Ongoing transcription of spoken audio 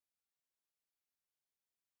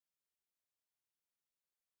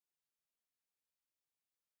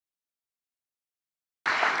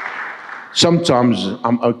Sometimes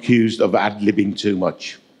I'm accused of ad-libbing too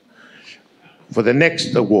much. For the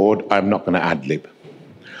next award, I'm not going to ad-lib.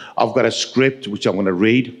 I've got a script which I'm going to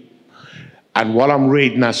read, and while I'm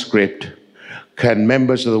reading that script, can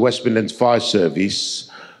members of the West Midlands Fire Service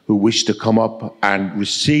who wish to come up and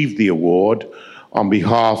receive the award on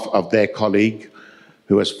behalf of their colleague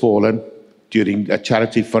who has fallen during a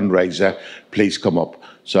charity fundraiser, please come up.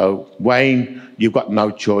 So, Wayne, you've got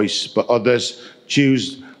no choice, but others,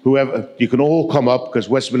 choose whoever. You can all come up because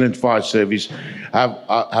West Midlands Fire Service have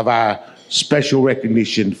our special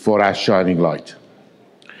recognition for our shining light.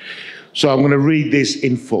 So I'm going to read this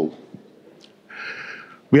in full.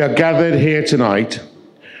 We are gathered here tonight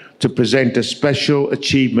to present a Special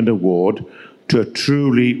Achievement Award to a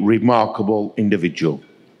truly remarkable individual,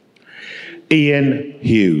 Iain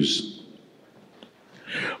Hughes,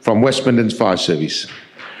 from West Midlands Fire Service.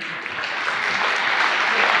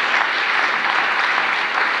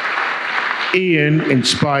 Iain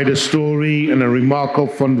inspired a story and a remarkable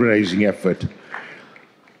fundraising effort.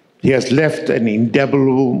 He has left an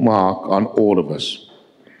indelible mark on all of us.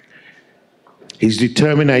 His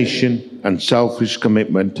determination and selfish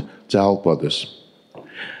commitment to help others.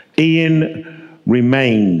 Iain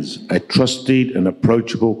remains a trusted and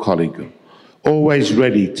approachable colleague, always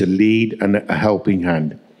ready to lead and a helping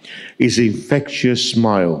hand. His infectious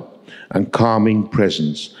smile and calming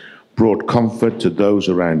presence brought comfort to those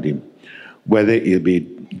around him, whether it be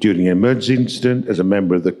during an emergency incident, as a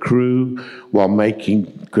member of the crew, while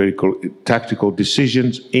making critical tactical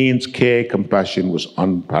decisions. Iain's care, compassion was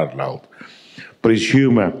unparalleled. But his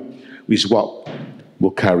humour is what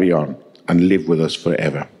will carry on and live with us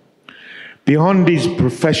forever. Beyond his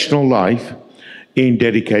professional life, Iain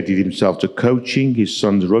dedicated himself to coaching his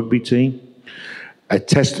son's rugby team, a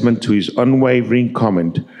testament to his unwavering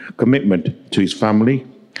commitment to his family.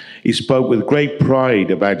 He spoke with great pride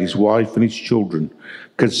about his wife and his children,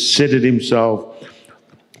 considered himself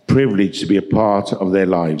privileged to be a part of their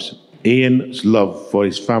lives. Iain's love for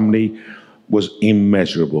his family was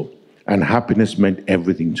immeasurable, and happiness meant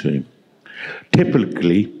everything to him.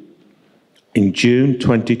 Typically, in June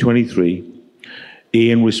 2023,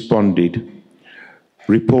 Iain was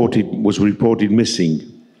reported missing.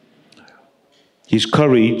 His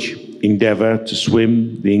courage, endeavour to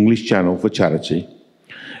swim the English Channel for charity,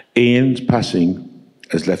 Iain's passing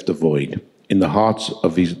has left a void in the hearts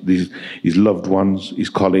of his loved ones, his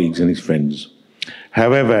colleagues and his friends.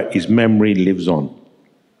 However, his memory lives on.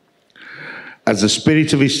 As the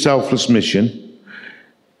spirit of his selfless mission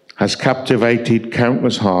has captivated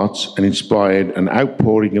countless hearts and inspired an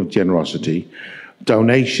outpouring of generosity,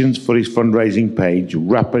 donations for his fundraising page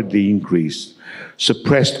rapidly increased,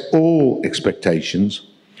 suppressed all expectations,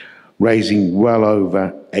 raising well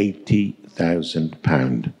over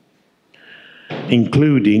 £80,000.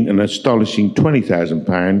 Including an astonishing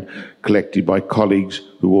 £20,000 collected by colleagues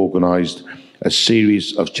who organised a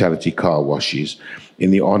series of charity car washes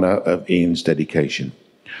in the honour of Iain's dedication.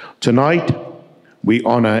 Tonight, we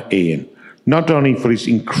honour Iain, not only for his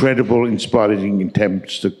incredible, inspiring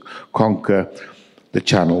attempts to conquer the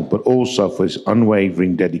Channel, but also for his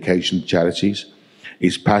unwavering dedication to charities,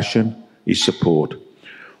 his passion, his support.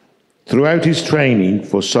 Throughout his training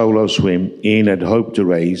for solo swim, Iain had hoped to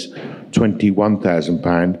raise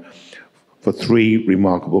 £21,000 for three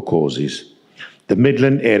remarkable causes: the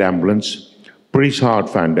Midland Air Ambulance, British Heart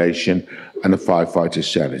Foundation and the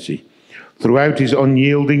Firefighters Charity. Throughout his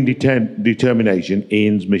unyielding determination,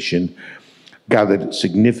 Iain's mission gathered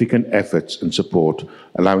significant efforts and support,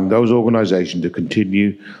 allowing those organisations to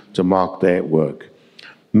continue to mark their work.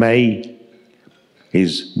 May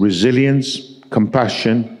his resilience,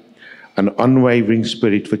 compassion and unwavering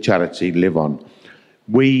spirit for charity live on.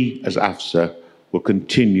 We, as AFSA, will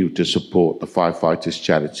continue to support the Firefighters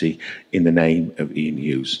Charity in the name of Iain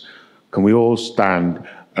Hughes. Can we all stand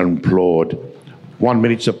and applaud? 1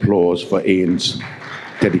 minute's applause for Iain's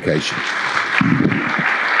dedication.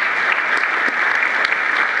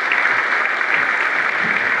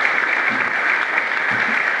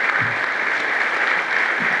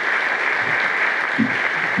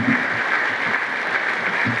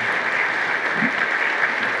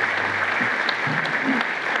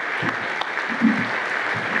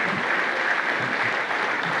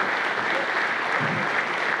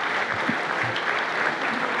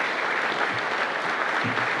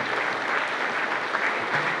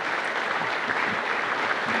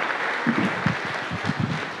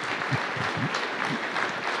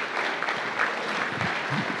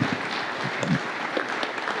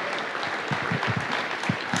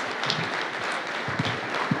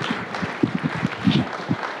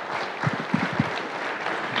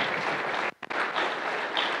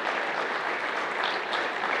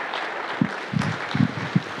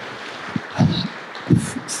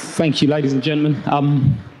 Thank you, ladies and gentlemen.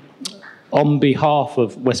 On behalf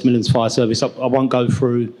of West Midlands Fire Service, I won't go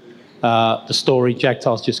through the story.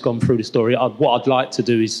 Jagtar's just gone through the story. What I'd like to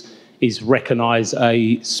do is recognise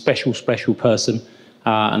a special person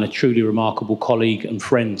and a truly remarkable colleague and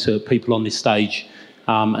friend to people on this stage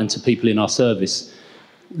and to people in our service.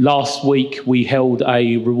 Last week, we held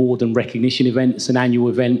a reward and recognition event. It's an annual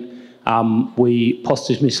event. We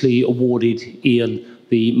posthumously awarded Iain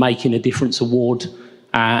the Making a Difference Award.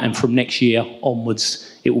 And from next year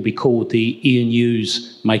onwards, it will be called the Iain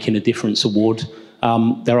Hughes Making a Difference Award.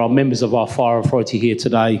 There are members of our fire authority here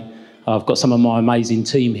today. I've got some of my amazing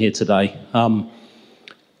team here today. On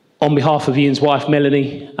behalf of Iain's wife,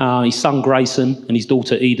 Melanie, his son, Grayson, and his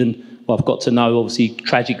daughter, Eden, who I've got to know, obviously,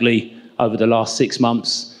 tragically over the last 6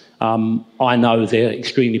 months, I know they're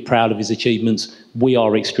extremely proud of his achievements. We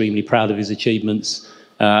are extremely proud of his achievements.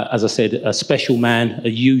 As I said, a special man, a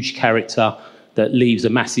huge character, that leaves a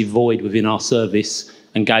massive void within our service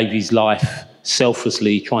and gave his life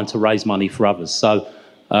selflessly trying to raise money for others. So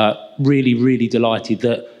really delighted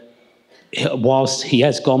that whilst he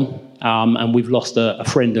has gone and we've lost a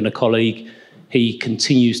friend and a colleague, he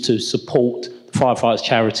continues to support the Firefighters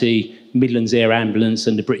Charity, Midlands Air Ambulance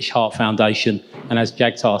and the British Heart Foundation, and as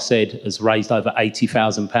Jagtar said, has raised over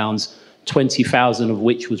 £80,000, 20,000 of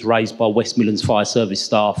which was raised by West Midlands Fire Service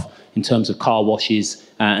staff in terms of car washes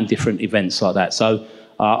and different events like that. So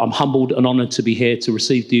I'm humbled and honoured to be here to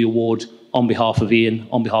receive the award on behalf of Iain,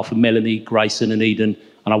 on behalf of Melanie, Grayson and Eden,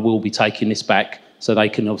 and I will be taking this back so they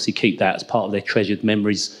can obviously keep that as part of their treasured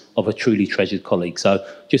memories of a truly treasured colleague. So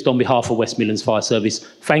just on behalf of West Midlands Fire Service,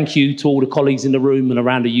 thank you to all the colleagues in the room and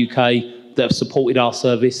around the UK that have supported our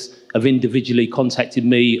service, have individually contacted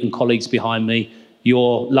me and colleagues behind me.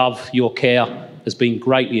 Your love, your care has been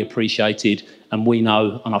greatly appreciated, and we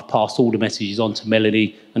know, and I've passed all the messages on to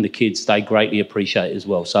Melanie and the kids, they greatly appreciate it as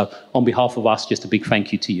well. So on behalf of us, just a big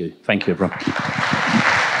thank you to you. Thank you, everyone.